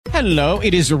Hello,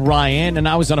 it is Ryan, and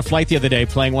I was on a flight the other day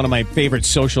playing one of my favorite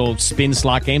social spin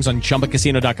slot games on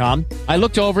ChumbaCasino.com. I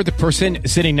looked over at the person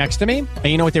sitting next to me, and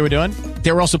you know what they were doing?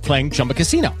 They were also playing Chumba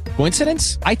Casino.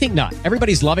 Coincidence? I think not.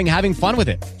 Everybody's loving having fun with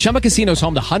it. Chumba Casino is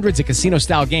home to hundreds of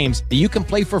casino-style games that you can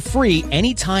play for free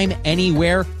anytime,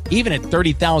 anywhere, even at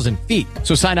 30,000 feet.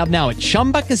 So sign up now at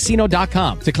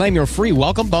ChumbaCasino.com to claim your free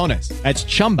welcome bonus. That's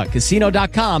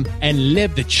ChumbaCasino.com and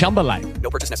live the Chumba life.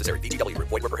 No purchase necessary. VGW.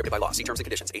 Void were prohibited by law. See terms and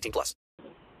conditions. 18+.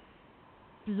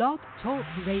 Blog Talk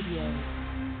Radio.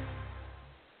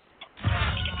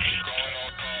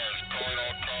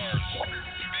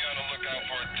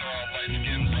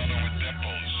 Light-skinned brother with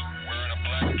dimples, wearing a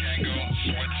black Kangol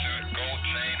sweatsuit, gold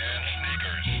chain, and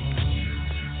sneakers.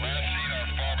 Last seen on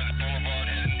Farmers Boulevard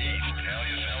heading east.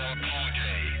 Alias LL Cool J.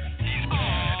 He's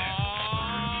bad.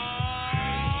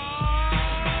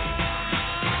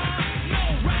 No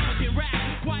rapper can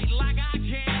rap quite like I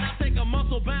can. I take a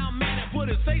muscle-bound man and put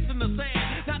his face in the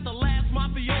sand. Not the last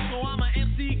mafioso, I'm an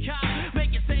MC cop.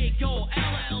 Make it say go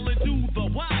LL and do the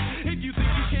Y. If you think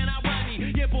you cannot ride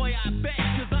me, yeah boy I bet.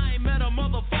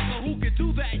 Motherfucker who can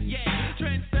do that, yeah.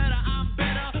 Trendsetter, I'm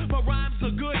better, my rhymes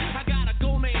are good. I got a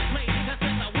gold name plate that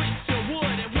says I wish you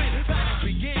would. And when battle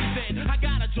begins, then I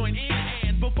gotta join in.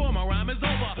 And before my rhyme is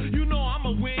over, you know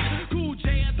I'ma win. Cool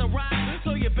J at the rhyme,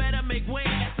 so you better make way.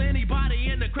 Ask anybody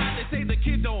in the crowd, they say the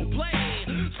kid don't play.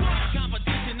 Sport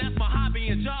competition, that's my hobby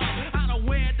and job. I don't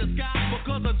wear disguise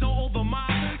because I don't over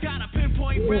my. Got a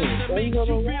pinpoint rhyme that makes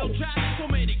you feel trapped. So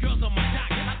many girls on my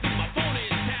jock, I think my phone is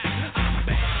tapped.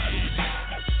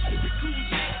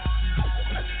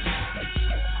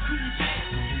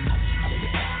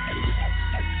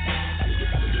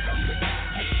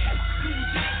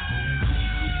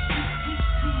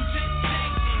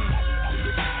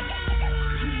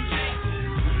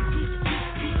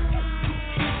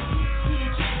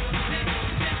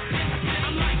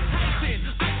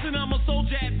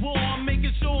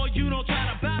 You don't try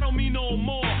to battle me no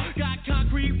more. Got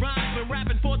concrete rhymes, been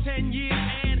rapping for 10 years.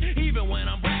 And even when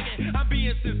I'm bragging, I'm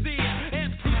being sincere.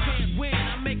 MC can't win,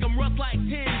 I make them rust like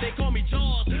tin. They call me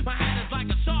Jaws, my hat is like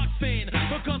a shark fin.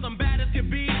 Because I'm bad as can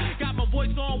be, got my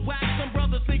voice on wax. Some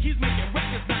brothers think he's making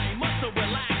records, now he must have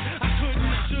relaxed. I couldn't,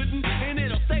 I shouldn't, and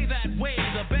it'll stay that way.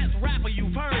 The best rapper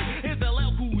you've heard is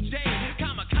LL Cool J.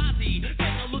 Kamikaze, take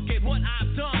a look at what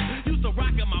I've done. Used to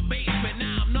rock in my basement,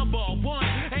 now I'm number one.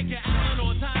 A.K. Allen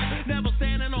on time, never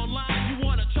standing on line. You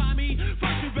wanna try me?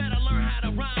 First you better learn how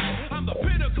to rhyme. I'm the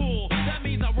pinnacle, that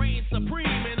means I reign supreme.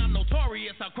 And I'm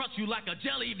notorious, I'll crush you like a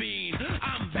jelly bean.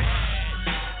 I'm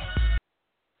bad.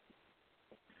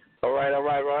 All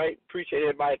right. Appreciate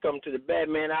everybody coming to the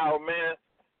Batman Hour, man.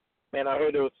 Man, I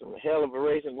heard there was some hell of a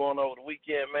racing going over the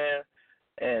weekend, man.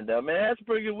 And, man, that's a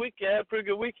pretty good weekend. Had a pretty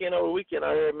good weekend over the weekend, I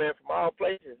heard, man, from all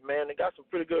places, man. They got some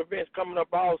pretty good events coming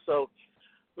up also.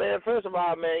 Man, first of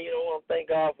all, man, you know, I want to thank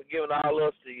God for giving all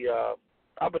us the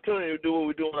opportunity to do what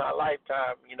we do in our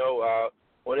lifetime, you know,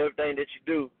 with everything that you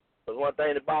do. Because one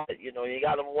thing about it, you know, you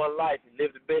got them one life. You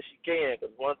live the best you can.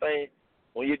 Because one thing,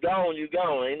 when you're gone, you're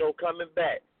gone. Ain't no coming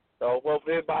back. So, well, for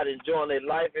everybody enjoying their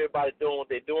life, everybody doing what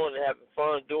they're doing and having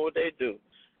fun, doing what they do.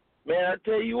 Man, I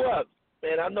tell you what,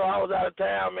 man, I know I was out of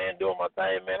town, man, doing my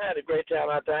thing, man. I had a great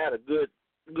time out there. I had a good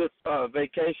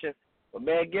vacation. But,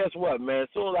 man, guess what, man?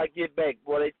 As soon as I get back,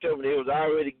 boy, they told me they was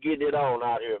already getting it on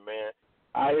out here, man.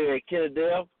 Out here at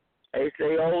Kennedale, they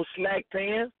say old Slack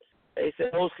Tan. They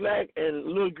said old Slack and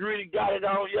Little Greedy got it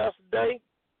on yesterday.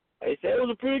 They said it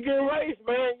was a pretty good race,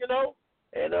 man, you know.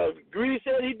 And Greedy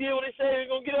said he did what he said he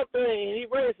was going to get up there and he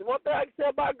raced. One thing I can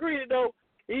say about Greedy, though,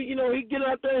 he get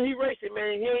out there and he racing,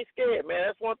 man. He ain't scared,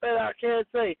 man. That's one thing I can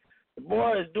say. The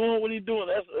boy is doing what he's doing.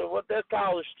 That's what that's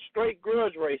called straight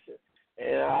grudge racing.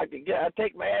 And I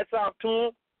take my ass off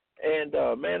to him. And,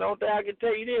 man, the only thing I can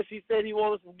tell you this, he said he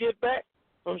wanted some get back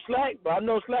from Slack. But I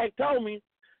know Slack told me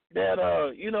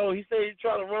that, you know, he said he's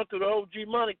trying to run through the OG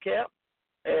money cap.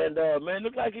 And, man,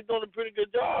 looks like he's doing a pretty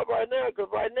good job right now. Because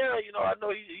right now, you know, I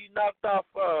know he knocked off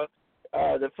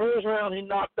the first round he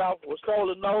knocked off was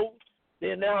Stolen Nose.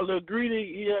 Then now Little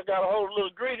Greedy, he got a hold of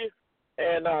Little Greedy.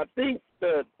 And I think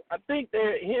that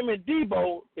him and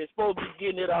Debo is supposed to be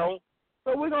getting it on.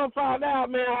 So we're going to find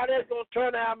out, man, how that's going to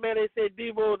turn out, man. They said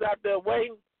Debo's out there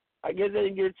waiting. I guess they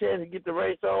didn't get a chance to get the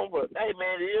race on. But, hey,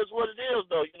 man, it is what it is,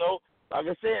 though, you know. Like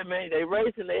I said, man, they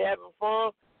racing, they having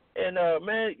fun. And,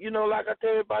 man, you know, like I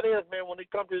tell everybody else, man, when it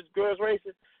comes to this girls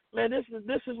racing, man, this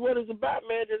is what it's about,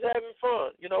 man, just having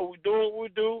fun. You know, we doing what we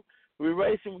do. We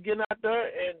racing, we getting out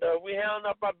there, and we handling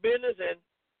up our business. And,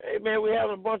 hey, man, we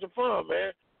having a bunch of fun,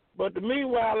 man. But the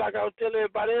meanwhile, like I was telling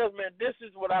everybody else, man, this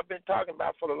is what I've been talking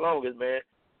about for the longest, man.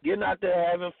 Getting out there,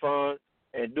 having fun,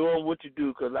 and doing what you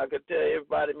do. Because like I tell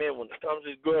everybody, man, when it comes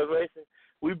to grudge racing,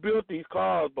 we built these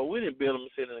cars, but we didn't build them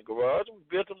to sit in the garage. We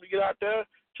built them to get out there,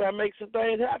 try to make some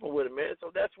things happen with it, man.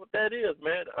 So that's what that is,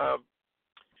 man.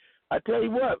 I tell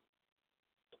you what,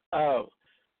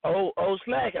 old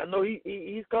Slack, I know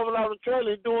he's coming out of the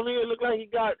trailer. He's doing it. Look like he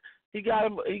got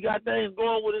things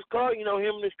going with his car. You know,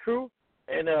 him and his crew,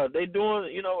 and they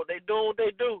doing what they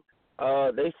do.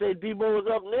 They say Debo is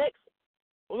up next.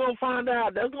 We're gonna find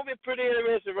out. That's gonna be a pretty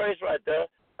interesting race right there.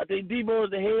 I think Debo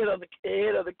is the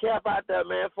head of the cap out there,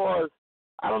 man. For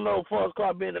his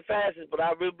car being the fastest, but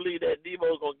I really believe that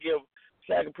Debo's gonna give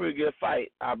Slack a pretty good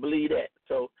fight. I believe that.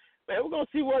 So, man, we're gonna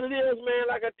see what it is, man.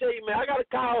 Like I tell you, man, I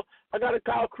gotta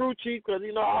call crew chief because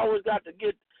I always got to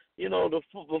get the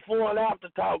before and after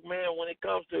talk, man, when it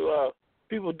comes to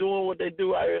people doing what they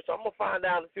do out here. So I'm gonna find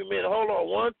out in a few minutes. Hold on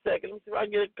 1 second. Let me see if I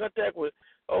can get in contact with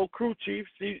old crew chief.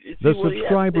 See the what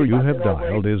subscriber you have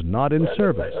dialed is not in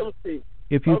service.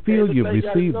 If you feel you've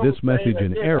received this message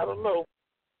in error, I don't know,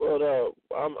 but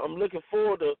I'm looking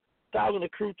forward to talking to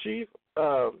crew chief.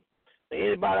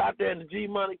 Anybody out there in the G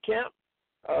Money camp,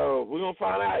 we're gonna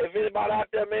find out if anybody out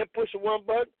there, man, pushing one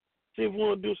button. See if we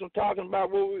want to do some talking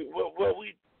about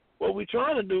what we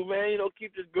trying to do, man.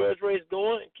 Keep this grudge race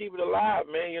going and keep it alive,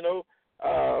 man.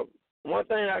 One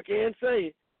thing I can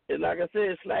say is, like I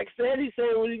said, Slack said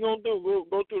what he's gonna do.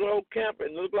 Go through the whole camp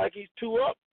and look like he's 2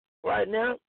 up right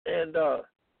now. And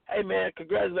hey, man,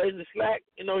 congratulations to Slack.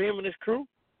 Him and his crew,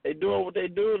 they doing what they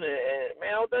do. And man,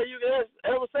 I don't think you can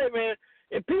ever say, man.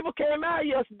 And people came out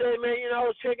yesterday, man. I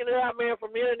was checking it out, man,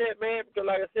 from the internet, man, because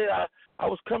like I said, I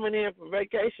was coming in from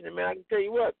vacation, and man, I can tell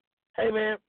you what, hey,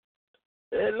 man,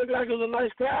 it looked like it was a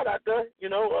nice crowd out there.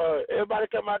 Everybody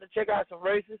come out to check out some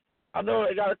races. I know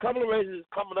they got a couple of races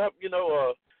coming up.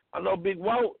 I know Big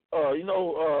Walt,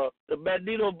 the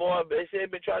Bandito boy, they said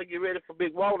they've been trying to get ready for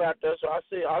Big Walt out there. So I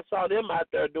saw them out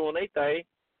there doing their thing,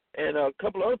 and a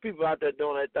couple of other people out there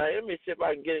doing their thing. Let me see if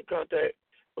I can get in contact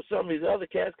with some of these other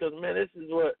cats, because, man, this is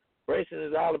what racing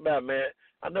is all about, man.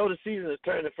 I know the season is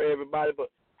turning for everybody, but,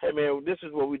 hey, man, this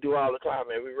is what we do all the time,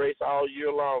 man. We race all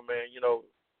year long, man,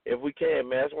 if we can,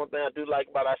 man. That's one thing I do like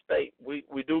about our state. We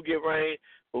do get rain,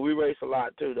 but we race a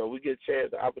lot, too, though. We get a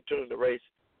chance, the opportunity to race,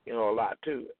 a lot,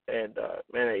 too. And,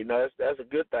 man, that's a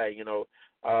good thing,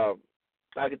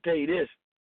 I can tell you this,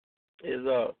 is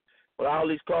with all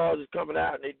these cars is coming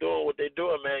out and they doing what they're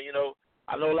doing, man,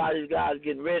 I know a lot of these guys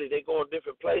getting ready. They going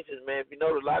different places, man. If you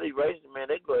know a lot of these races, man,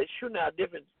 they shooting out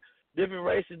different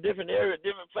races, different areas,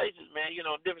 different places, man.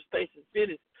 Different states and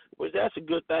cities, which that's a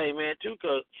good thing, man, too.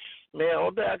 Cause, man,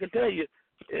 all that I can tell you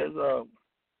is,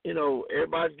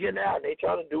 everybody's getting out and they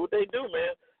trying to do what they do,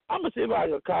 man. I'm gonna see if I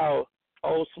can call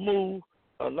old Smooth,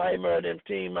 a Nightmare of them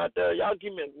team out there. Y'all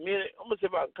give me a minute. I'm gonna see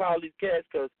if I can call these cats,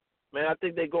 cause, man, I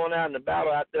think they're going out in the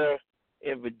battle out there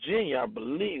in Virginia, I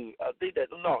believe.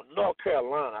 North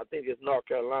Carolina. I think it's North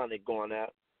Carolina they're going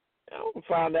out. And I'm going to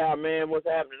find out, man, what's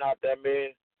happening out there,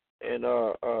 man, and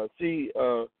see,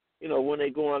 when they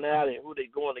going out and who they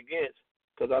going against.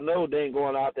 Because I know they ain't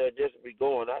going out there just to be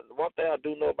going. One thing I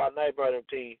do know about Nightmare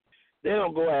team, they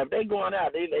don't go out. If they going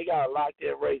out, they got to lock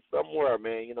their race somewhere,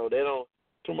 man. They don't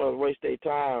too much waste their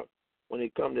time when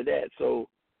it come to that. So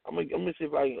I'm gonna see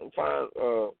if I can find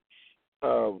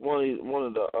one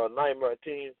of the Nightmare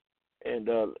teams and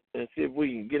see if we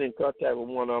can get in contact with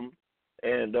one of them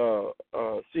and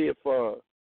see if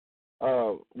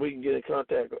we can get in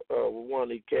contact with one of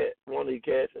these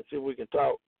cats and see if we can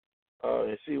talk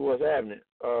and see what's happening.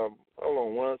 Hold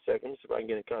on 1 second. Let me see if I can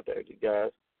get in contact with you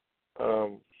guys.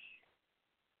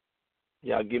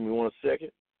 Y'all give me 1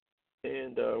 second,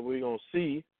 and we're gonna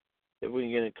see if we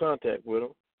can get in contact with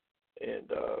them and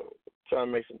try to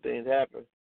make some things happen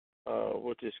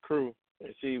with this crew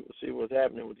and see what's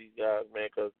happening with these guys, man.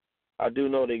 Because I do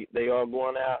know they are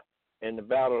going out in the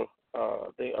battle.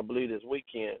 I believe this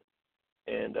weekend,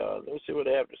 and let me see what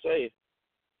they have to say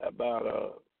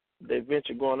about their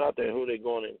venture going out there and who they're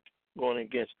going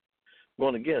against.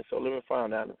 So let me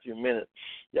find out in a few minutes.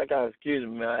 Y'all gotta excuse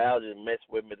me, man. Al just messed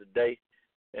with me today,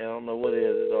 and I don't know what it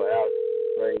is. This old Al is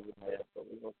crazy, man. So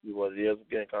we're gonna see what it is. We'll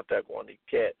get in contact with one of these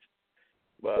cats,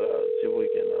 but see if we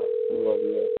can see what it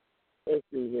is. Let's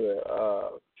see here.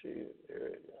 Here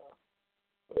we go.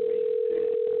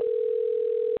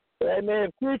 Hey,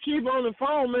 man, crew chief on the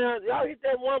phone, man. Y'all hit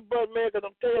that one button, man, because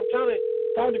I'm trying to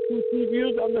talk to crew chief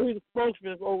users. I know he's a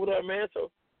spokesman over there, man, so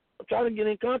I'm trying to get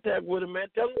in contact with him, man.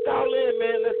 Tell him to call in,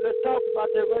 man. Let's talk about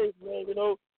that race, man.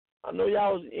 I know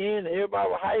y'all was in, and everybody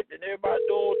was hyped, and everybody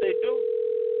doing what they do.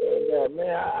 And,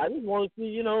 man, I just want to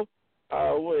see,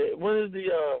 when is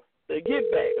the get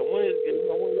back, and when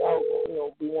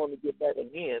y'all be wanting to get back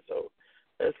again. So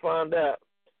let's find out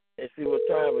and see what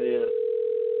time it is.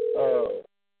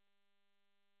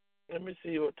 Let me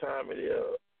see what time it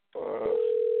is. Hold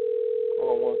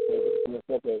on one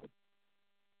second.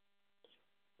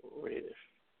 Read it.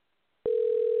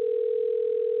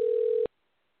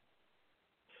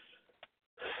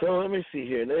 So let me see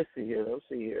here. Let's see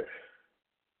here.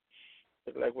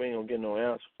 Looks like we ain't gonna get no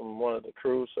answer from one of the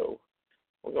crew, so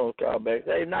we're gonna call back.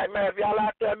 Hey, Nightmare, if y'all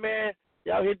out there, man,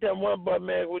 y'all hit that one button,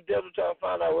 man. We're definitely trying to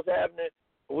find out what's happening.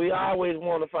 We always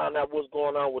want to find out what's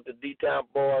going on with the D-Town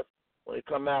boys when they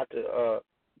come out to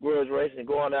grudge racing,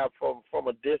 going out from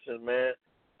a distance, man.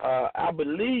 I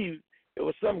believe it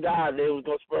was some guy that was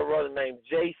going to spell a runner named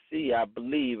JC, I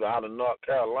believe, out of North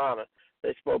Carolina.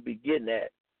 They're supposed to be getting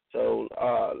that. So,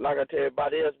 like I tell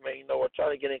everybody else, man, we're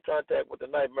trying to get in contact with the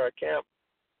Nightmare Camp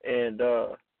and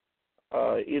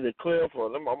either Cliff or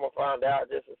them. I'm going to find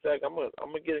out in just a second. I'm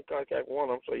gonna get in contact with one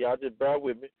of them, so y'all just bear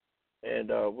with me. And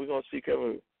we're going to see if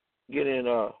we get in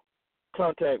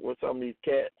contact with some of these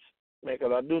cats, man,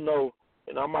 because I do know,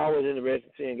 and I'm always interested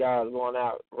in seeing guys going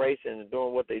out racing and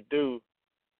doing what they do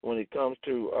when it comes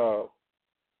to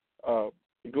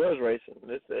grudge racing.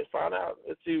 Let's find out.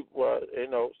 Let's see what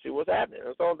see what's happening.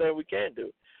 That's the only thing we can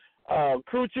do.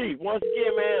 Crew chief, once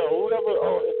again, man, or whoever,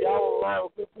 if y'all on the line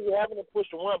with Crew Chief, having to push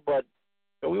the one button.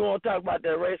 So we want to talk about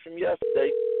that race from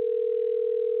yesterday.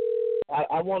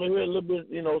 I want to hear a little bit,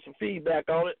 some feedback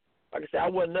on it. Like I said, I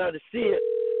wasn't there to see it,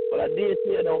 but I did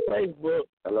see it on Facebook.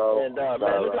 Hello. And man,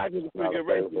 it looked like it was a pretty good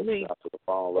race to me.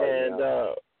 And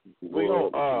we're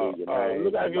gonna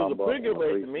look like it was a pretty good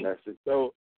race to me.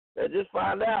 So just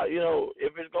find out,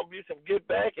 if it's gonna be some get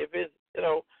back. If it's,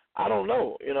 I don't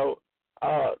know.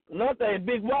 Another thing,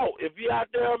 Big Walt, if you out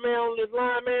there, man, on this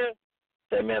line, man,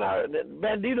 say, man,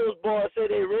 Bandito's boys say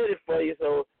they ready for you.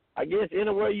 So I guess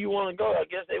anywhere you want to go, I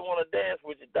guess they want to dance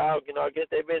with you, dog. I guess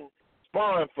they've been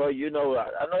sparring for you. I know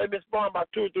they've been sparring about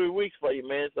 2 or 3 weeks for you,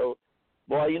 man. So,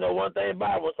 boy, one thing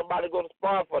about it, when somebody go to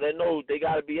spar for, they know they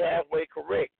got to be halfway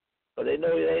correct. So they know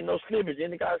there ain't no slippage.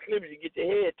 Any kind of slippage, you get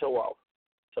your head tore off.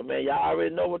 So, man, y'all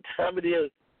already know what time it is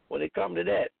when it comes to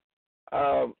that.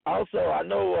 Also, I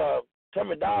know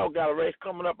Tommy Dog got a race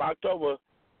coming up October,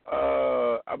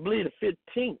 I believe the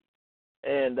 15th.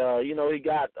 And, he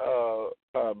got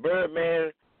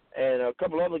Birdman and a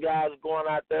couple other guys going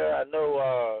out there. I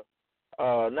know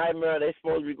Nightmare, they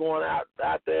supposed to be going out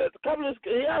there.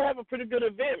 Y'all have a pretty good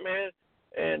event, man.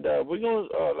 And we're going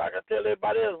to, like I tell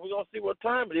everybody else, we're going to see what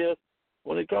time it is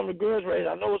when it comes to grudge race.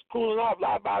 I know it's cooling off. A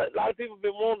lot of people have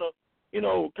been wanting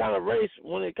to, kind of race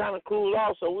when it kind of cools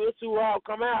off. So we'll see what all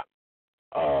come out,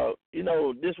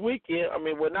 this weekend. I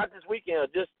mean, well, not this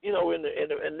weekend, just, in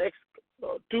the next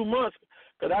 2 months.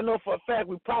 Because I know for a fact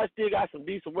we probably still got some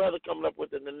decent weather coming up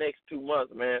within the next 2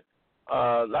 months, man.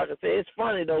 Like I said, it's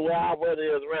funny, though, where our weather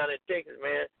is around in Texas,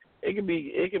 man. It can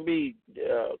be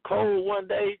cold one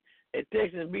day, and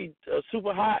Texas can be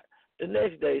super hot the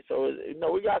next day. So,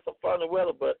 we got some funny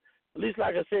weather, but at least,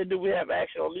 like I said, we have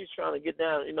action, or at least trying to get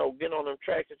down, get on them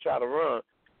tracks and try to run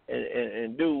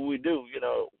and do what we do,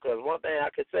 because one thing I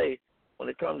could say when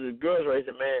it comes to grudge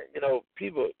racing, man,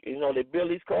 people, they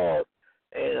build these cars,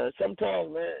 and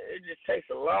sometimes, man, it just takes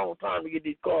a long time to get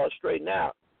these cars straightened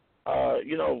out.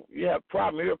 You have a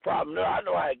problem here, a problem there. I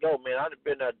know how it go, man. I've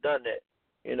been there, done that,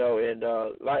 and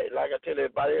like I tell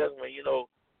everybody else, man,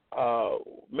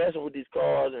 messing with these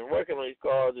cars and working on these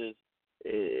cars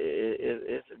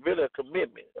is really a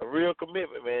commitment, a real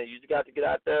commitment, man. You just got to get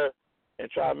out there and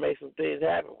try to make some things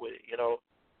happen with it,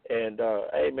 And,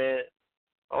 hey, man,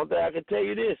 only thing I can tell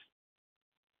you this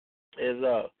is,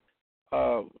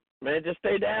 man, just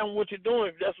stay down with what you're doing.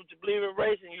 If that's what you believe in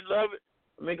racing, you love it.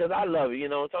 I mean, because I love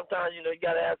it, Sometimes, you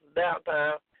got to have some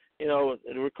downtime,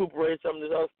 to recuperate some of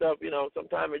this other stuff.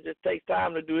 Sometimes it just takes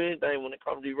time to do anything when it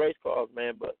comes to these race cars,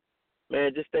 man. But,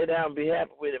 man, just stay down and be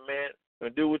happy with it, man,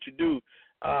 and do what you do.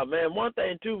 Man, one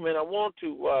thing, too, man, I want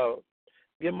to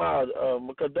give my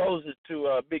condolences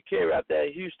to Big Kerry out there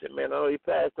in Houston, man. I know he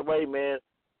passed away, man.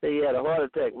 He had a heart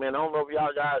attack, man. I don't know if y'all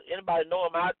guys, anybody know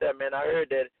him out there, man. I heard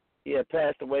that he had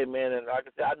passed away, man, and like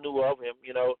I said, I knew of him,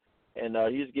 and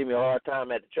he used to give me a hard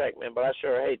time at the track, man, but I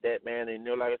sure hate that, man, and,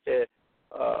 like I said,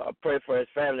 I pray for his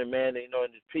family, man, and,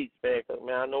 and his peace, man, because,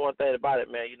 man, I know one thing about it,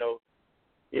 man,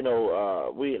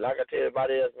 we, like I tell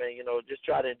everybody else, man, just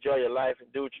try to enjoy your life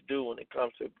and do what you do when it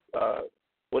comes to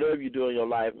whatever you do in your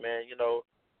life, man,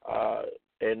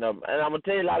 and I'm going to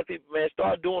tell you, a lot of people, man,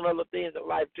 start doing other things in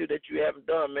life, too, that you haven't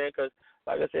done, man, because,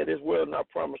 like I said, this world is not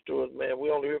promised to us, man. We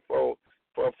only here for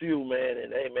a few, man,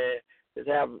 and, hey, man, just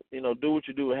have, do what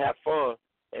you do and have fun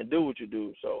and do what you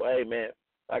do. So, hey, man,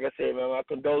 like I said, man, my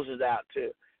condolences out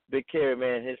to Big Kerry,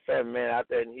 man, his family, man, out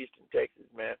there in Houston, Texas,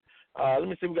 man. Let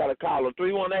me see, we got a caller,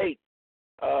 318-8267.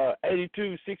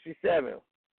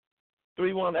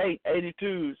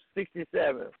 318-8267.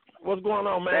 What's going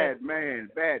on, man?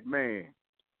 Bad man.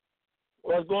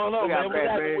 What's going on, man? What's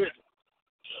happening with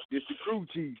you? It's the crew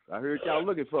chief. I heard y'all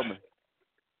looking for me.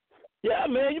 Yeah,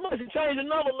 man, you must have changed the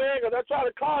number, man, because I tried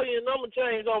to call you and number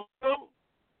changed on my number.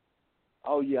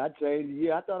 Oh, yeah, I changed it.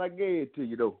 Yeah, I thought I gave it to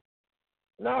you, though.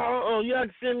 No, you have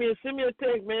to send me a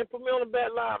text, man. Put me on the back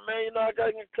line, man. You know, I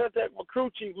got to get in contact with my crew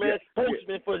chief, man.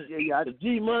 Spokesman for the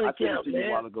G Money Camp, man. I sent it to you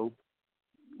a while ago.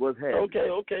 What's happening?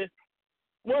 Okay.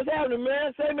 What's happening,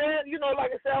 man? Say, man, you know,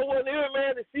 like I said, I wasn't here,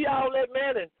 man, to see all that,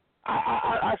 man. And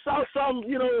I saw something,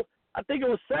 you know, I think it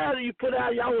was Saturday you put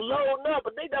out, y'all was loading up.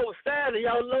 I think that was Saturday.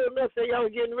 Y'all was loading up, say y'all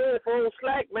was getting ready for old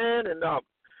Slack, man. And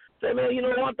say, man, you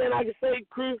know, one thing I can say,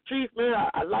 crew chief, man,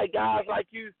 I like guys like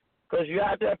you. Because you're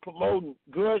out there promoting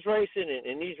grudge racing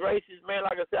and these races, man.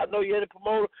 Like I said, I know you're the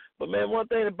promoter. But, man, one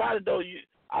thing about it, though,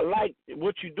 I like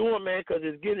what you're doing, man, because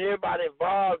it's getting everybody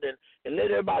involved and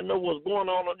let everybody know what's going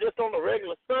on just on a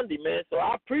regular Sunday, man. So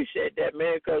I appreciate that,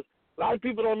 man, because a lot of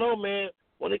people don't know, man,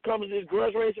 when it comes to this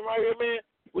grudge racing right here, man,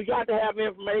 we got to have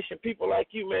information. People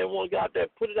like you, man, want to go out there,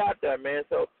 put it out there, man.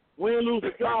 So win, lose,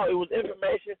 or draw, it was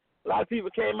information. A lot of people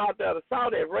came out there to saw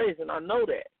that race, and I know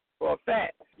that for a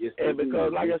fact. Yes, and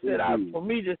because, like I said, for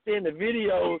me just seeing the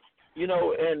videos, you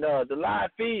know, and the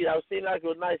live feed, I was seeing like it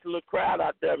was a nice little crowd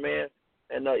out there, man.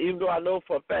 And even though I know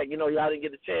for a fact, you know, y'all didn't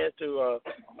get a chance to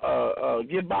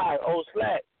get by old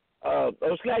Slack.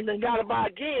 Old Slack done got it by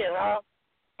again, huh?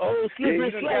 Old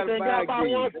Slippery Slack done got by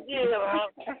once again, huh?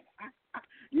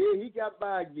 Yeah, he got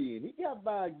by again.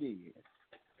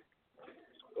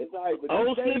 It's all right, but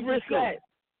old Slippery Slack.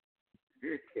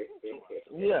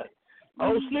 Yeah.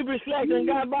 Old Slippery Slack done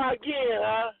got by again,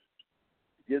 huh?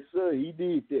 Yes, sir. He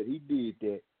did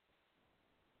that.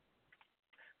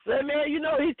 Say, man, you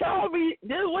know, he told me,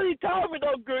 this is what he told me,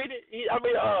 though, Greedy.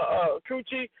 Crew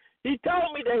Chief. He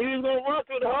told me that he was going to run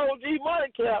through the whole G Money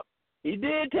Camp. He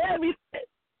did tell me that.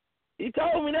 He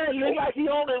told me that. It looked like he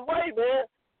on his way, man.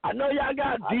 I know y'all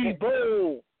got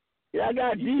D-Boom. Y'all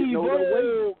got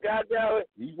D-Boom. Goddamn it.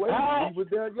 He was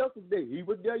there yesterday.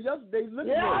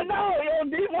 Looking yeah, I know. Yo,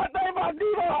 one thing about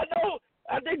D-Boom, I know.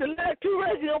 I think the last two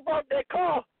races he bought that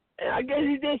car, and I guess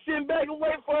he just sitting back and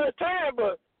waiting for his turn.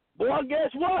 But, boy,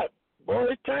 guess what? Boy,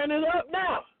 it's turning up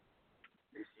now.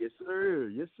 Yes, sir.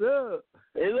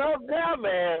 It's up now,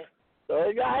 man.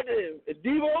 So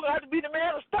D-Boom got to be the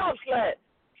man to stop Slack.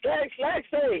 Slack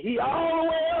say he all the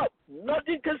way up.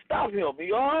 Nothing can stop him.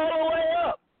 He all the way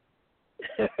up.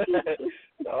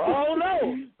 Oh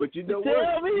no! But you know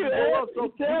what? You can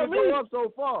go up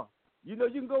so far. You know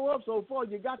you can go up so far.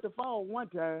 You got to fall one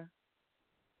time.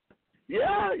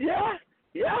 Yeah.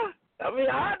 I mean,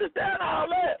 I understand all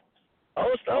that. A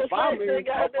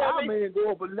fireman go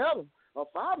up a level.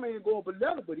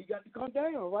 But he got to come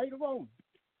down, right or wrong.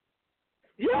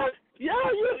 Yeah, you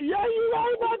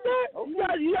right about that. Okay.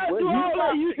 You got to do all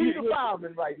that. He's the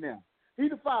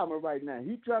fireman right now.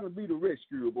 He's trying to be the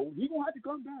rescuer, but he gonna have to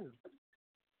come down.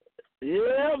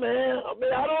 Yeah, man.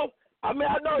 I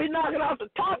know he's knocking off the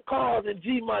top cars in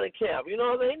G Money Camp. You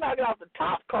know what I mean? He's knocking off the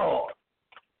top cars.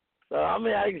 So I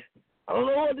don't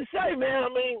know what to say, man. I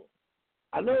mean,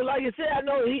 I know, like you said, I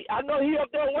know he up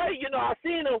there waiting. You know, I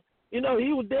seen him. You know,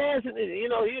 he was dancing. You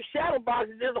know, he was shadow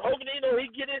boxing, just hoping he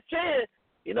get his chance.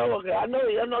 You know, I know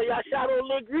y'all shot on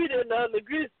Lil Greedy, and Lil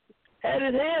Greedy had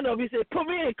his hand up. He said, "Put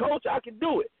me in, coach. I can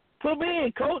do it. Put me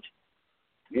in, coach."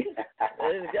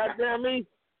 Goddamn me.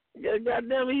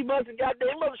 Goddamn, he must have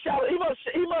shot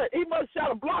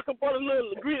a block up on the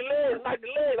little Greedy leg and knocked the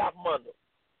leg out from under.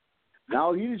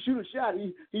 No, he didn't shoot a shot.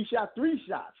 He shot 3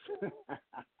 shots. He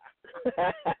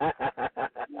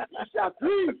shot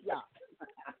 3 shots.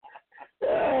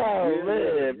 Oh,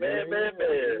 man.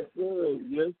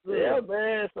 Yes, sir. Yeah,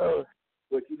 man. So,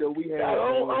 but you know, we had that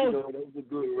was a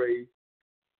good race.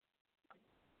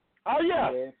 Oh yeah.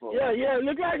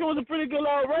 Looked like it was a pretty good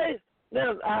long race.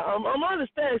 Now I'm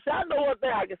understanding. See, I know one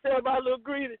thing I can say about Lil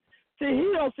Greedy. See,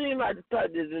 he don't seem like the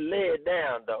type that's just lay it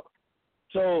down though.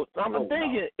 So I'm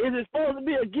thinking, is it supposed to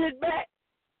be a get back?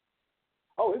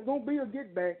 Oh, it's gonna be a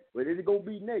get back, but it's gonna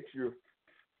be next year.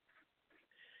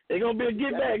 It's gonna be a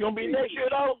get back. It's gonna be next year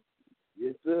though.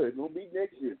 Yes, sir. It's gonna be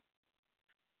next year.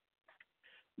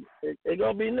 It's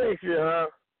gonna be next year, huh?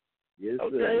 Yes,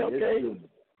 sir. Okay.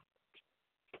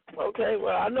 Okay,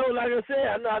 well, I know, like I said,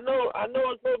 I know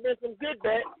it's supposed to be some good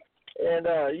back, and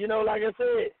you know, like I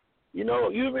said, you know,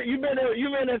 you been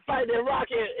there fighting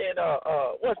Rocky and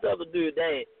what's the other dude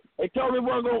name? They told me it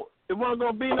wasn't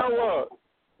gonna be no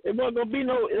it wasn't gonna be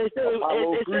no. They said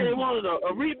they wanted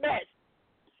a rematch.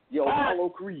 Yo, Apollo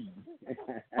Creed.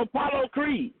 Apollo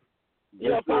Creed.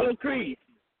 Yeah, Apollo Creed.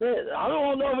 I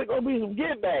don't know if it's gonna be some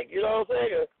get back. You know what I'm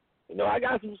saying? You know, I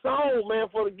got some songs, man,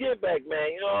 for the get back,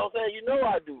 man. You know what I'm saying? You know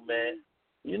I do, man.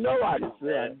 You know I do,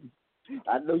 man.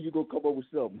 I know you gonna come up with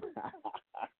something.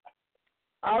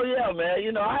 Oh yeah, man.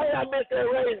 You know, I missed that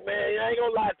race, man. I ain't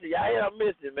gonna lie to you. I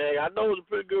missed it, man. I know it was a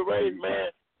pretty good race,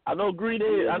 man. I know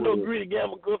Greedy gave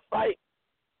him a good fight.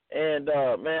 And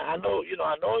man, I know he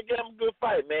gave him a good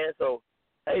fight, man. So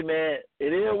hey, man,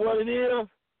 it is what it is.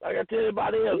 Like I tell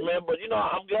everybody else, man. But you know,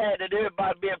 I'm glad that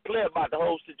everybody being clear about the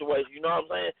whole situation. You know what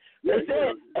I'm saying? They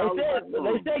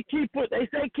say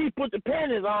keep put the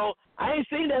panties on. I ain't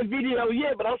seen that video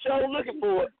yet, but I'm sure looking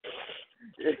for it.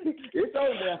 It's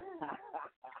on there.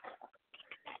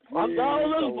 I'm sure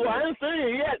looking for it. I ain't seen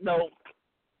it yet though.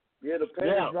 Yeah, the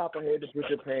panties drop ahead to put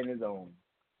the panties on.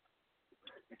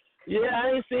 Yeah, I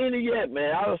ain't seen it yet,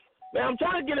 man. I'm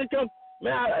trying to get it.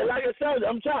 Man, like I said,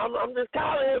 I'm just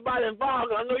calling everybody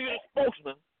involved. I know you're the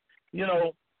spokesman. You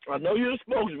know, I know you're the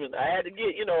spokesman. I had to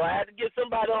get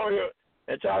somebody on here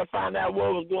and try to find out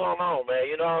what was going on, man.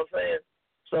 You know what I'm saying?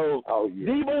 So,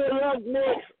 Debo is up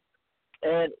next,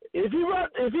 and if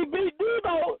he beat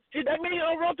Debo, that means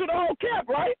he'll run through the whole camp,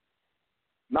 right?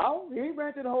 No, he ain't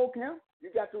ran through the whole camp. You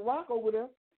got the Rock over there.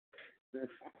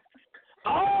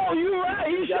 Oh, you right.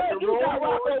 You sure do got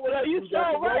Rock over there. You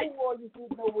sure right.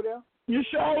 Over there. You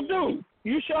sure do.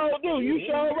 You sure do. You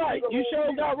sure right. You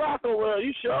sure got Rock over there.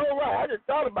 You sure right. I just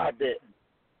thought about that.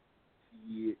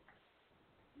 Yeah.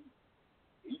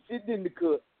 He's sitting in the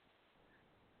cut.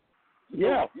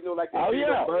 Yeah. You know, like they say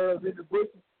the birds in the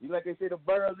bushes. You know, like they say the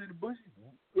birds in the bushes.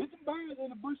 It's the birds in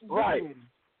the bushes. Right.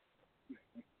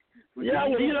 Yeah,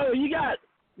 well, you know, you got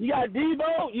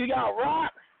Debo, you got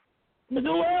Rock. But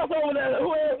who else over there?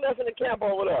 Who else left in the camp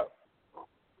over there?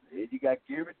 Yeah, you got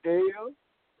Garrett Dale.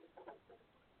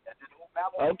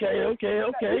 Okay.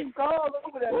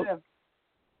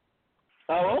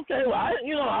 Oh, okay. Well, I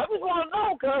just want to know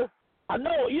because I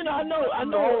know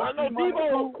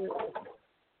Debo.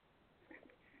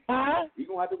 Huh? He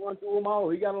gonna have to run through them all.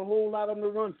 He got a whole lot of them to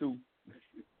run through.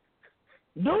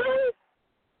 Do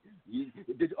he?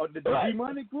 The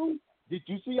D-Money crew? Did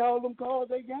you see all them cars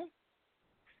they got?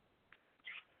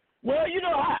 Well, you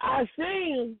know, I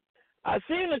seen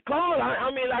the cars.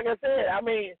 I mean, like I said,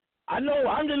 I know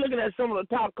I'm just looking at some of the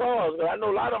top cars. I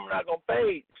know a lot of them not gonna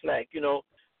pay slack, you know.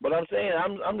 But I'm saying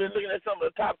I'm just looking at some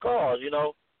of the top cars, you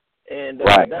know, and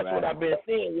that's what I've been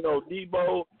seeing. You know,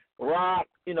 Debo, Rock.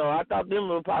 You know, I thought them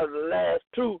were probably the last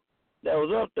two that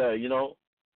was up there, you know.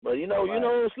 But you know,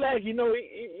 Slack. You know,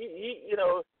 he you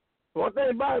know. One thing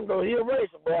about him, though, he a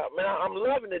racer, but, man, I'm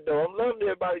loving it, though. I'm loving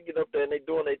everybody get up there and they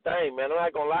doing their thing, man. I'm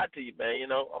not going to lie to you, man, you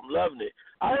know. I'm loving it.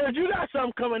 I heard you got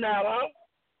something coming out, huh?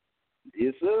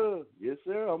 Yes, sir. Yes,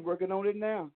 sir. I'm working on it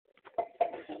now.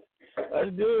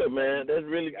 That's good, man. That's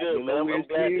really good, man. I'm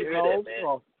glad to hear that,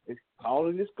 man. It's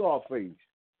calling the Scarface.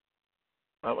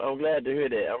 I'm glad to hear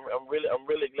that. I'm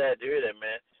really glad to hear that,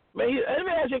 man. Man, let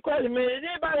me ask you a question, man.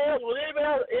 Was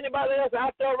anybody else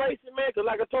out there racing, man? Because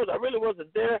like I told you, I really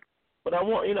wasn't there. But I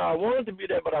wanted to be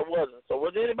there, but I wasn't. So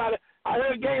was anybody? I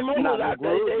heard Game Over was out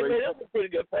there. They made us a pretty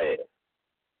good pass.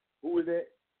 Who was that?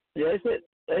 Yeah,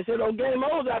 they said Game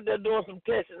Over was out there doing some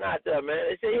testing out there, man.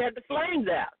 They said he had the flames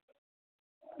out.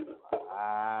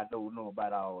 I don't know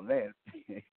about all that.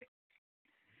 They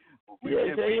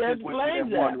said he had the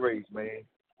flames out. One race, man.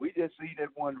 We just see that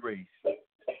one race.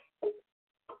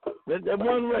 That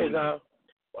one race, huh?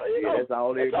 Well, that's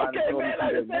all everybody okay, man.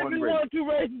 Like I said, we won 2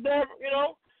 races there, you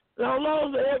know. How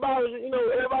long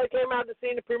everybody came out to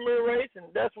see the premier race,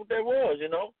 and that's what that was, you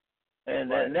know.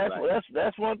 And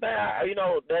that's one thing I'm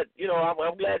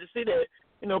glad to see that,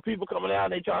 you know, people coming out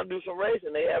and they trying to do some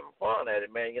racing, they having fun at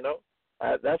it, man, you know.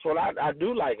 That's what I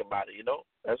do like about it, you know.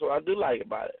 That's what I do like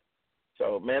about it.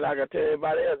 So, man, like I tell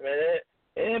everybody else, man,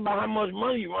 it ain't about how much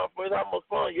money you run for, it's how much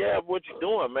fun you have what you're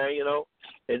doing, man, you know.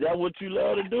 Is that what you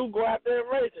love to do? Go out there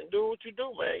and race and do what you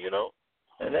do, man, you know.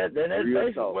 And that's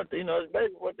basically what it's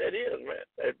basically what that is, man.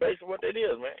 That's basically what that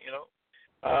is, man. You know,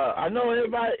 I know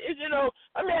everybody. You know,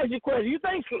 let me ask you a question. You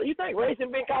think racing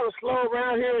been kind of slow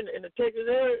around here in the Texas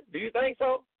area? Do you think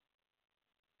so?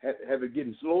 Have it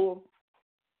getting slower?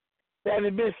 Have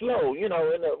it been slow? You know,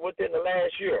 within the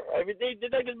last year, do you think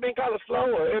it's been kind of slow,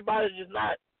 or everybody's just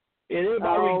not? Is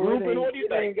everybody regrouping? What do you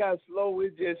think? It ain't got slow.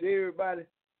 It's just everybody,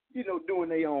 you know, doing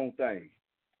their own thing.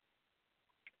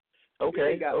 Okay.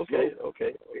 It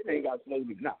ain't got slow.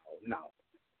 No.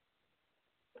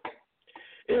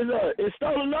 Is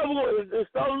Stolen another one? Is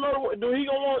Stolen another one? Is he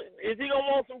gonna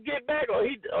want some get back, or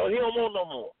he don't want no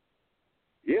more?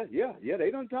 Yeah.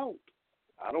 They done talk.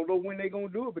 I don't know when they gonna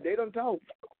do it, but they done talk.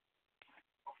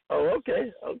 Oh,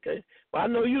 okay. Well, I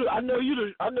know you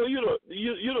the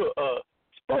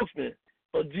spokesman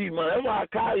for G Money. That's why I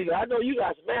call you. I know you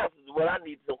got some answers. But I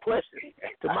need some questions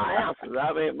to my answers.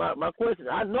 I mean, my questions.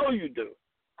 I know you do.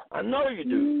 So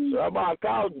that's why I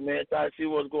called you, man, try to see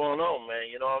what's going on, man.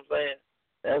 You know what I'm saying?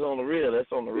 That's on the real.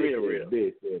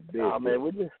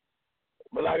 Man,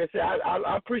 but like I said,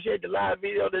 I appreciate the live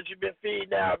video that you've been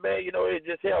feeding out, man. You know, it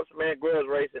just helps, man. Grudge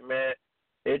racing, man.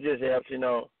 It just helps, you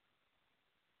know.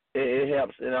 It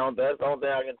helps, you know. That's the only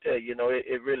thing I can tell you. You know,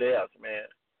 it really helps, man.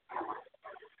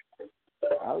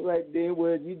 All right, then.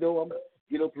 Well, you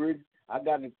know, pretty. I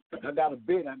got a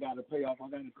bet I got to pay off. I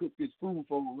got to cook this food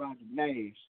for Roger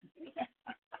Nash.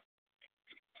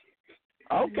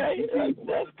 Okay,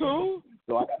 that's cool.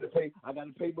 So I got to pay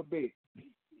my bet.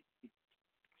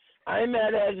 I ain't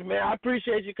mad at you, man. I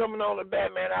appreciate you coming on the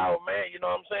Batman Hour, man. You know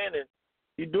what I'm saying? And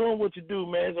you're doing what you do,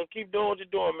 man. So keep doing what you're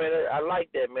doing, man. I like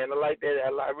that, man. I like that.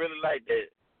 I really like that,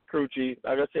 crew chief.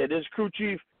 Like I said, this is crew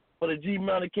chief for the G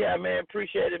Money Cat, man.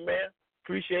 Appreciate it, man.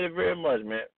 Appreciate it very much,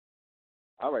 man.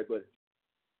 All right, buddy.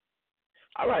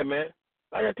 All right, man.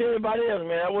 Like I tell everybody else,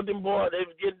 man, I want them boys, they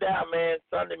was getting down, man,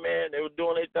 Sunday, man. They were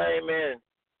doing their thing, man.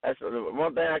 That's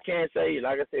one thing I can't say.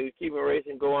 Like I said, we keeping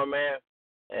racing going, man,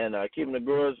 and keeping the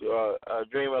girls'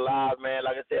 dream alive, man.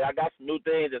 Like I said, I got some new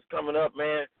things that's coming up,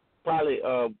 man. Probably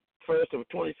first of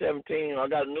 2017, I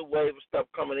got a new wave of stuff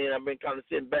coming in. I've been kind of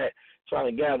sitting back trying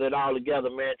to gather it all together,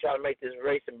 man, trying to make this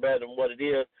racing better than what it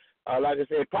is. Like I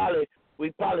said, we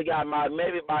probably got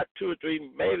maybe about two to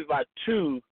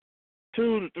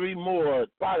three more,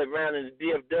 probably around in the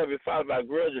DFW, followed by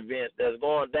grudge events that's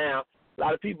going down. A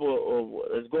lot of people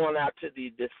is going out to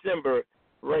the December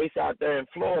race out there in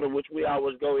Florida, which we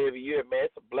always go every year, man.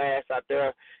 It's a blast out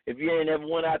there. If you ain't ever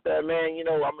went out there, man, you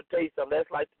know, I'm going to tell you something. That's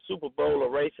like the Super Bowl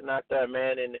of racing out there,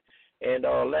 man, in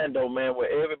Orlando, man,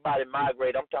 where everybody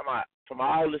migrate. I'm talking about from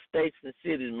all the states and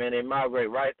cities, man. They migrate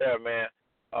right there, man.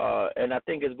 And I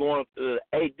think it's going through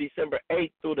December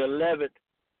 8th through the 11th.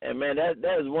 And, man, that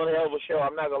is one hell of a show.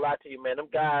 I'm not going to lie to you, man. Them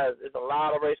guys, it's a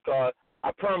lot of race cars.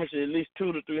 I promise you at least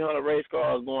 200 to 300 race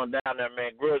cars going down there,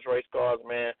 man, grudge race cars,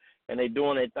 man, and they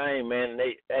doing their thing, man. And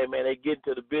they get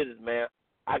into the business, man.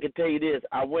 I can tell you this.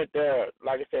 I went there,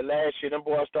 like I said, last year. Them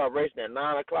boys started racing at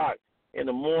 9 o'clock in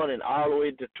the morning all the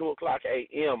way to 2 o'clock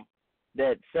a.m.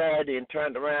 that Saturday and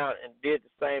turned around and did the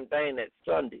same thing that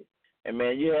Sunday. And,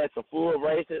 man, you had some full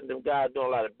racing. Them guys doing a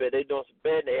lot of bet. They doing some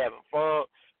betting. They having fun.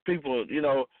 People, you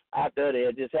know, out there,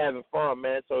 they're just having fun,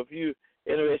 man. So if you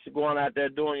interested in going out there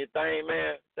doing your thing,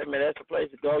 man, say, man, that's the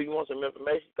place to go. You want some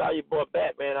information, call your boy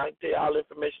back, man. I can tell you all the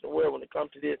information in the world when it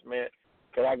comes to this, man.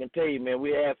 Because I can tell you, man,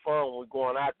 we have fun when we're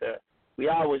going out there. We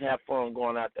always have fun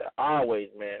going out there, always,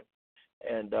 man.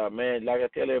 And, man, like I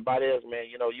tell everybody else, man,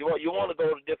 you know, you want to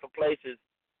go to different places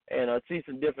and see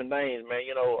some different things, man.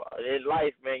 You know, in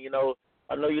life, man, you know,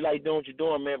 I know you like doing what you're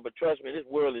doing, man, but trust me, this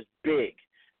world is big.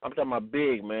 I'm talking about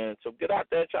big, man. So get out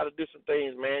there and try to do some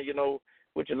things, man, you know,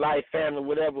 with your life, family,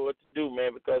 whatever, what to do,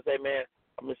 man. Because, hey, man,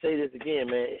 I'm going to say this again,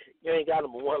 man. You ain't got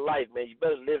but one life, man. You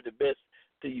better live the best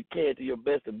till you can, to your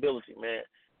best ability, man.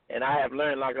 And I have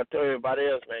learned, like I tell everybody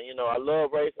else, man, you know, I love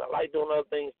racing. I like doing other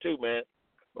things too, man.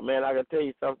 But, man, I can tell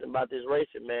you something about this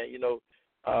racing, man. You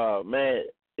know, man,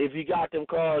 if you got them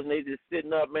cars and they just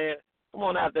sitting up, man, come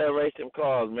on out there and race them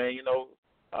cars, man, you know.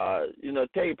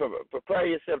 Prepare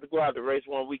yourself to go out to race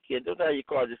one weekend. Don't have your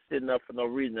car just sitting up for no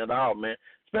reason at all, man.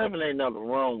 Especially ain't nothing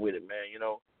wrong with it, man, you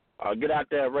know. Get out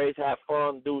there, race, have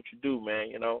fun, do what you do, man,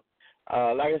 you know.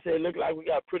 Like I said, it look like we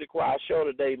got a pretty quiet show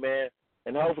today, man.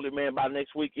 And hopefully, man, by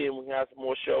next weekend we can have some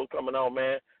more shows coming on,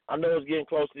 man. I know it's getting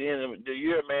close to the end of the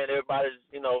year, man. Everybody's,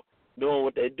 you know, doing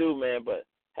what they do, man. But,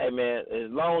 hey, man,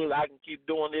 as long as I can keep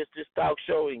doing this talk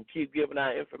show and keep giving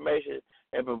out information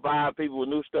and provide people with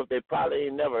new stuff they probably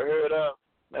ain't never heard of,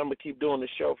 man, I'm going to keep doing this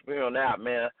show from here on out,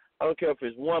 man. I don't care if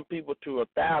it's 1 people to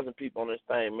 1,000 people on this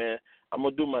thing, man. I'm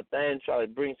going to do my thing, try to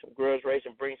bring some grudge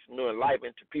racing, bring some new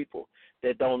enlightenment to people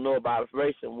that don't know about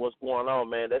racing, what's going on,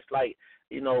 man. That's like,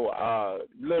 you know,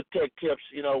 little tech tips,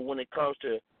 you know, when it comes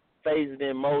to phasing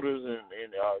in motors and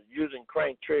using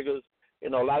crank triggers.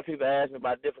 You know, a lot of people ask me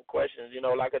about different questions. You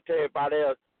know, like I tell everybody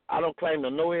else, I don't claim to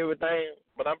know everything,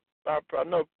 but I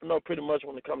know pretty much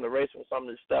when it comes to racing with some of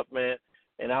this stuff, man.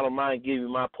 And I don't mind giving you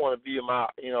my point of view, my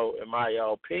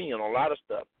opinion on a lot of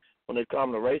stuff when it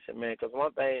comes to racing, man. Because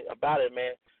one thing about it,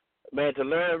 man, to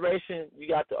learn racing, you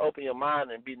got to open your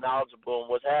mind and be knowledgeable on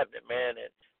what's happening, man.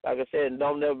 And like I said,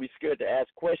 don't never be scared to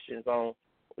ask questions on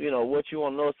what you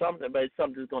want to know something, but it's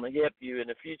something that's going to help you in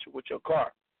the future with your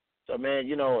car. So, man,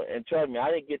 and trust me,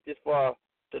 I didn't get this far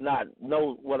to not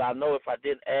know what I know if I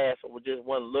didn't ask or just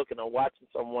wasn't looking or watching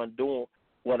someone doing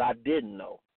what I didn't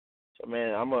know. So,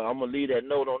 man, I'm gonna leave that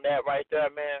note on that right there,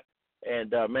 man.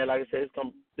 And, man, like I said,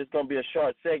 it's gonna be a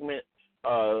short segment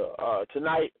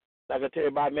tonight. Like I tell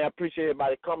everybody, man, I appreciate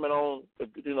everybody coming on,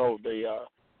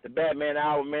 the Batman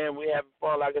Hour, man. We having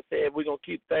fun. Like I said, we're going to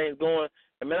keep things going.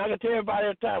 And, man, I can tell everybody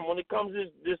at the time, when it comes to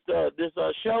this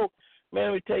show, man,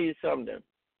 let me tell you something.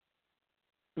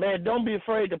 Man, don't be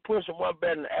afraid to push one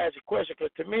button and ask a question,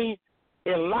 because to me,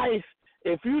 in life,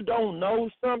 if you don't know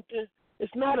something,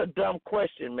 it's not a dumb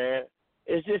question, man.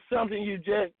 It's just something you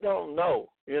just don't know,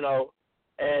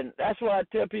 And that's why I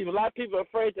tell people, a lot of people are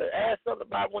afraid to ask something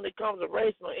about when it comes to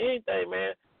racing or anything,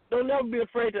 man. Don't never be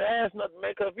afraid to ask nothing,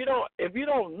 man, because if you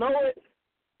don't know it,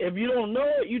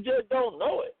 you just don't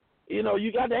know it.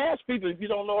 You got to ask people if you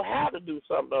don't know how to do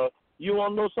something or you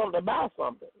want to know something about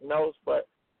something, But,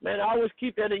 man, always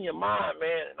keep that in your mind,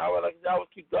 man, and always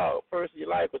keep God first in your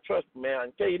life. But trust me, man, I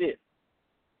can tell you this.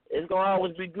 It's going to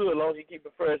always be good as long as you keep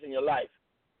it first in your life.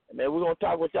 And, man, we're going to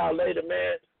talk with y'all later,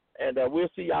 man. And we'll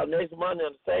see y'all next Monday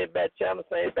on the same bat channel,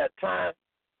 same bat time.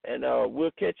 And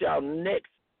we'll catch y'all next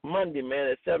Monday, man,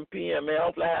 at 7 p.m., man.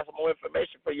 Hopefully I have some more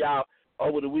information for y'all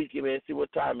over the weekend, man. See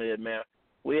what time it is, man.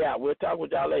 We out. We'll talk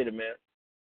with y'all later, man.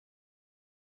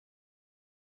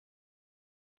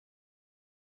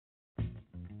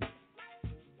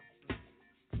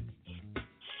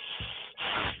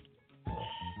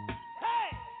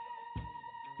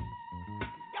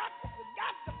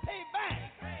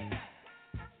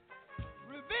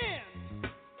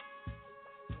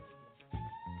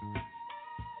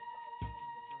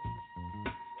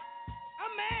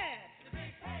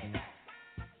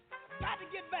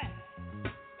 Get back.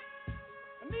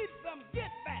 I need some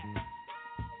get back.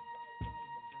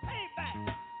 Payback.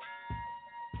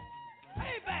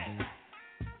 Payback.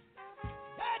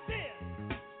 That's it.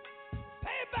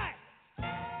 Payback.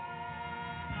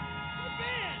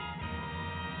 Revenge.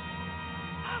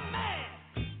 I'm mad.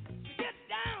 To get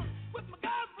down with my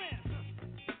girlfriend.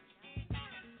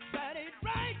 That ain't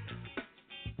right.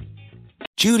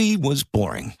 Judy was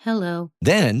boring. Hello.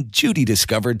 Then Judy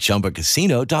discovered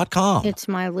ChumbaCasino.com. It's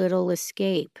my little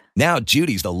escape. Now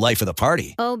Judy's the life of the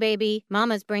party. Oh, baby,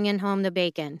 mama's bringing home the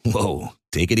bacon. Whoa,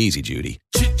 take it easy, Judy.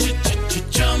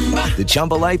 The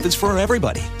Chumba life is for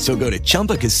everybody. So go to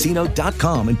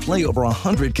ChumbaCasino.com and play over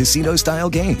 100 casino-style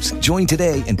games. Join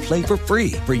today and play for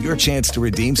free for your chance to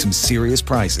redeem some serious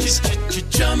prizes.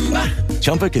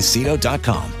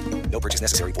 ChumbaCasino.com. No purchase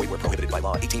necessary. Void where prohibited by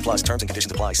law. 18+ terms and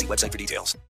conditions apply. See website for details.